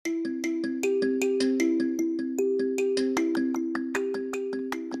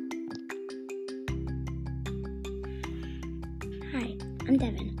I'm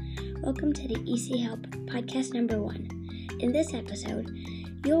Devin. Welcome to the EC Help podcast number 1. In this episode,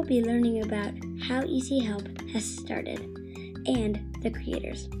 you'll be learning about how EC Help has started and the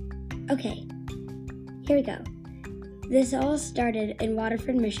creators. Okay, here we go. This all started in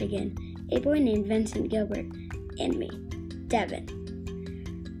Waterford, Michigan. A boy named Vincent Gilbert and me, Devin.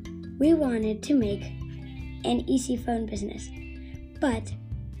 We wanted to make an EC phone business, but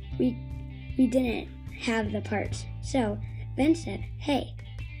we didn't have the parts. So Vince said, hey,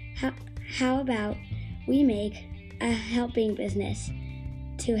 how about we make a helping business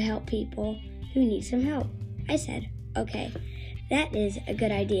to help people who need some help? I said, okay, that is a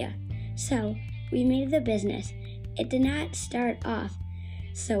good idea. So we made the business. It did not start off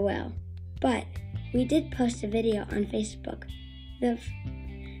so well, but we did post a video on Facebook. The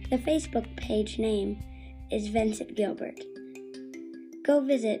Facebook page name is Vincent Gilbert. Go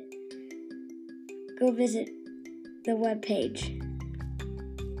visit the webpage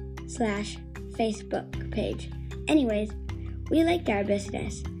 /Facebook page. Anyways, we liked our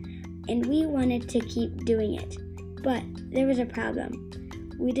business and we wanted to keep doing it, but there was a problem.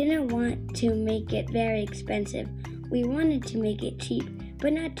 We didn't want to make it very expensive. We wanted to make it cheap,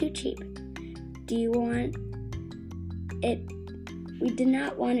 but not too cheap. We did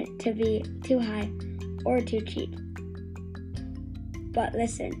not want it to be too high or too cheap. But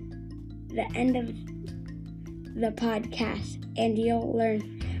listen, the end of the podcast, and you'll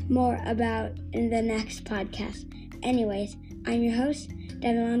learn more about in the next podcast. Anyways, I'm your host,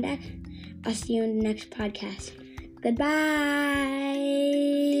 Devin Londak. I'll see you in the next podcast.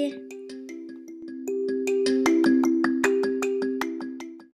 Goodbye!